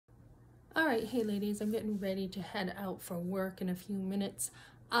All right, hey ladies, I'm getting ready to head out for work in a few minutes.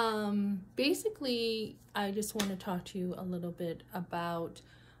 Basically, I just want to talk to you a little bit about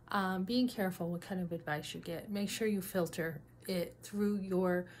being careful what kind of advice you get. Make sure you filter it through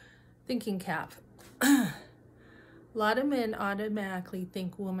your thinking cap. A lot of men automatically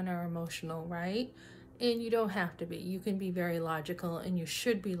think women are emotional, right? And you don't have to be. You can be very logical, and you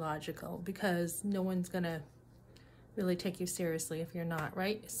should be logical because no one's going to really take you seriously if you're not,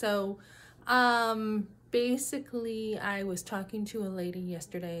 right? So basically I was talking to a lady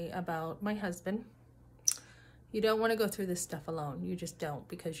yesterday about my husband. You don't want to go through this stuff alone. You just don't,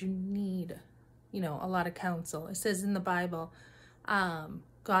 because you need, a lot of counsel. It says in the Bible,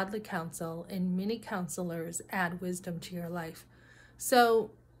 godly counsel and many counselors add wisdom to your life.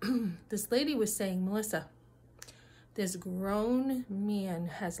 So this lady was saying, Melissa, this grown man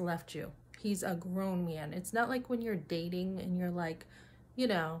has left you. He's a grown man. It's not like when you're dating and you're like,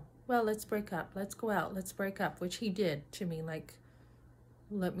 well, let's break up. Let's go out. Let's break up, which he did to me. Like,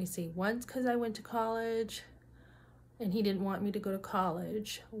 let me see, once because I went to college and he didn't want me to go to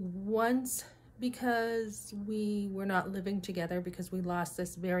college. Once because we were not living together because we lost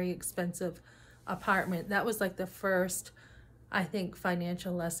this very expensive apartment. That was like the first, I think,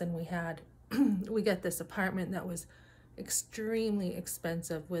 financial lesson we had. We got this apartment that was extremely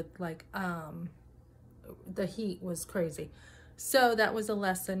expensive with like the heat was crazy. So that was a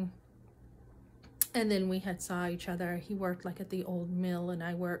lesson. And then we had saw each other. He worked like at the old mill and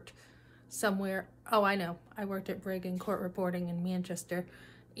I worked somewhere. Oh, I know. I worked at Brig and Court Reporting in Manchester,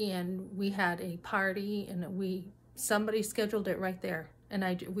 and we had a party and somebody scheduled it right there. And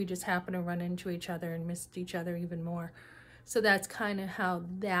we just happened to run into each other and missed each other even more. So that's kind of how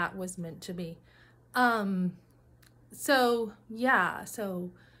that was meant to be. So yeah,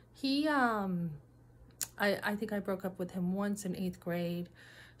 so he I think I broke up with him once in 8th grade.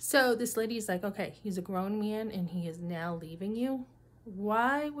 So this lady's like, okay, he's a grown man and he is now leaving you.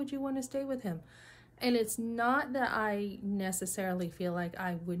 Why would you want to stay with him? And it's not that I necessarily feel like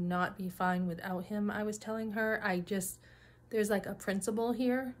I would not be fine without him. I was telling her, there's like a principle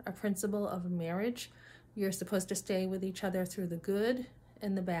here, a principle of marriage. You're supposed to stay with each other through the good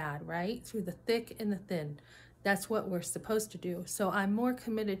and the bad, right? Through the thick and the thin. That's what we're supposed to do. So I'm more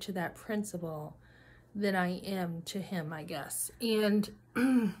committed to that principle than I am to him, I guess. And,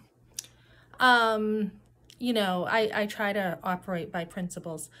 I try to operate by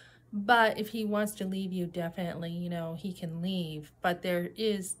principles. But if he wants to leave you, definitely, he can leave. But there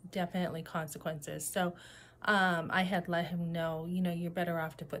is definitely consequences. So I had let him know, you're better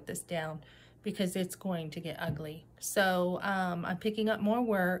off to put this down because it's going to get ugly. So I'm picking up more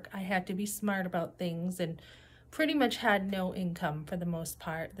work. I had to be smart about things and pretty much had no income for the most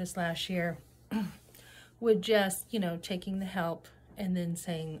part this last year with just, taking the help and then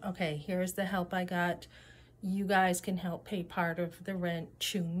saying, okay, here's the help I got. You guys can help pay part of the rent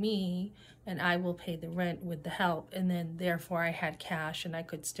to me and I will pay the rent with the help. And then therefore I had cash and I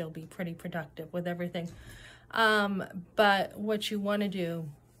could still be pretty productive with everything. But what you want to do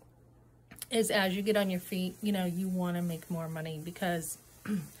is as you get on your feet, you want to make more money because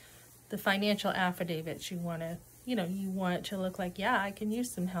the financial affidavits, you want it to look like, yeah, I can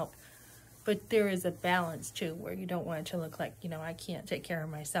use some help. But there is a balance too where you don't want it to look like, I can't take care of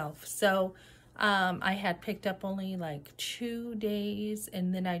myself. So I had picked up only like 2 days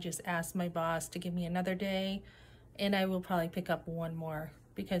and then I just asked my boss to give me another day and I will probably pick up one more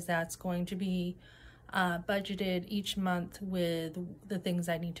because that's going to be budgeted each month with the things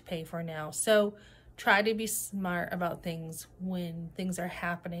I need to pay for now. So try to be smart about things when things are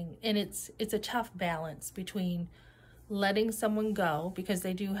happening. And it's a tough balance between letting someone go because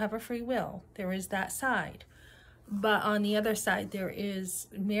they do have a free will. There is that side. But on the other side, there is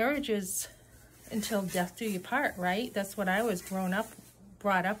marriages until death do you part, right? That's what I was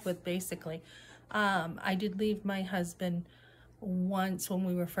brought up with basically. I did leave my husband once when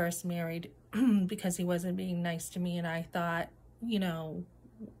we were first married because he wasn't being nice to me and I thought,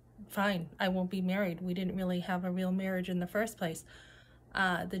 fine, I won't be married. We didn't really have a real marriage in the first place.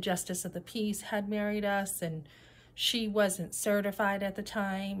 The Justice of the Peace had married us and she wasn't certified at the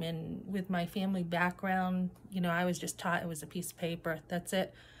time, and with my family background, I was just taught it was a piece of paper, that's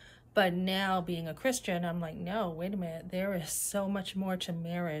it. But now being a Christian, I'm like, no, wait a minute, there is so much more to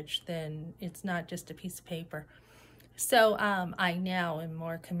marriage than it's not just a piece of paper. So I now am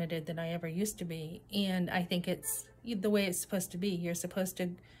more committed than I ever used to be, and I think it's the way it's supposed to be. You're supposed to,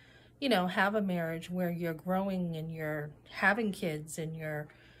 have a marriage where you're growing and you're having kids and you're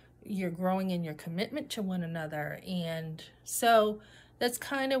growing in your commitment to one another. And so that's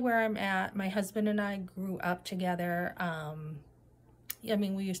kind of where I'm at. My husband and I grew up together. I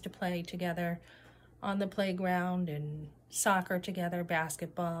mean, we used to play together on the playground and soccer together,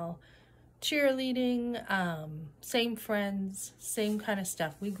 basketball, cheerleading, same friends, same kind of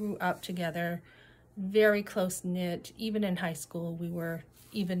stuff. We grew up together, very close knit. Even in high school, we were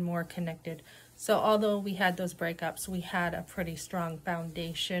even more connected. So although we had those breakups, we had a pretty strong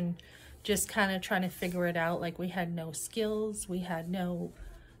foundation, just kind of trying to figure it out. Like, we had no skills, we had no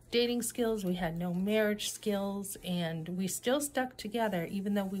dating skills, we had no marriage skills, and we still stuck together,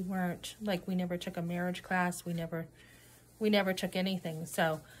 even though we weren't, like, we never took a marriage class, we never took anything.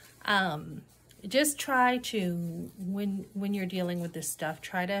 So just try to, when you're dealing with this stuff,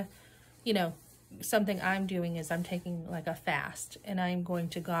 try to, you know, something I'm doing is I'm taking like a fast, and I'm going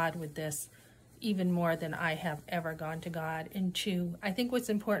to God with this even more than I have ever gone to God. And to, I think what's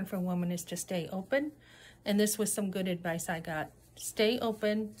important for a woman is to stay open, and this was some good advice I got. Stay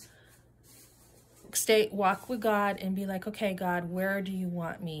open, walk with God, and be like, okay, God, where do you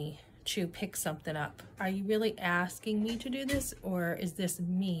want me to pick something up? Are you really asking me to do this, or is this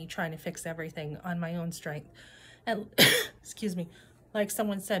me trying to fix everything on my own strength? And excuse me, like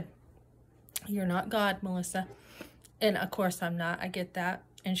someone said, you're not God, Melissa. And of course I'm not. I get that.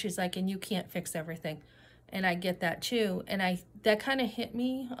 And she's like, and you can't fix everything. And I get that too. And that kind of hit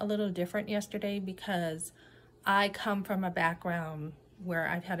me a little different yesterday, because I come from a background where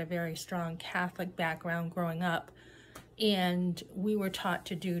I've had a very strong Catholic background growing up, and we were taught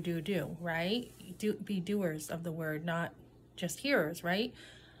to do, right? Be doers of the word, not just hearers, right?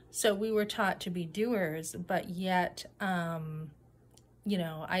 So we were taught to be doers, but yet, you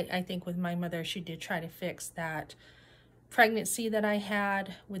know, I think with my mother, she did try to fix that pregnancy that I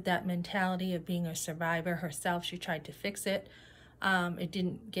had with that mentality of being a survivor herself. She tried to fix it. It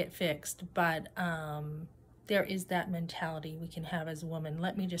didn't get fixed, but there is that mentality we can have as a woman.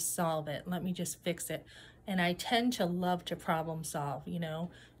 Let me just solve it. Let me just fix it. And I tend to love to problem solve, you know,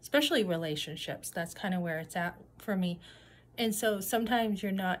 especially relationships. That's kind of where it's at for me. And so sometimes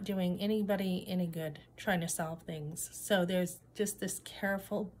you're not doing anybody any good trying to solve things. So there's just this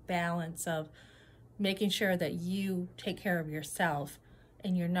careful balance of making sure that you take care of yourself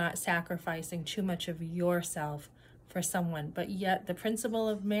and you're not sacrificing too much of yourself for someone. But yet the principle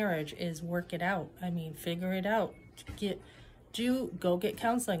of marriage is work it out. I mean, figure it out. Go get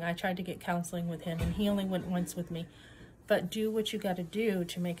counseling. I tried to get counseling with him, and he only went once with me. But do what you got to do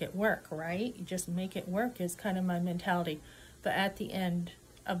to make it work, right? You just make it work is kind of my mentality. But at the end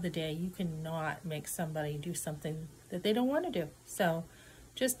of the day, you cannot make somebody do something that they don't want to do. So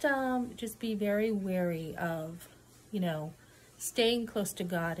just be very wary of, you know, staying close to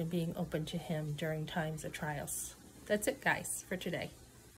God and being open to Him during times of trials. That's it, guys, for today.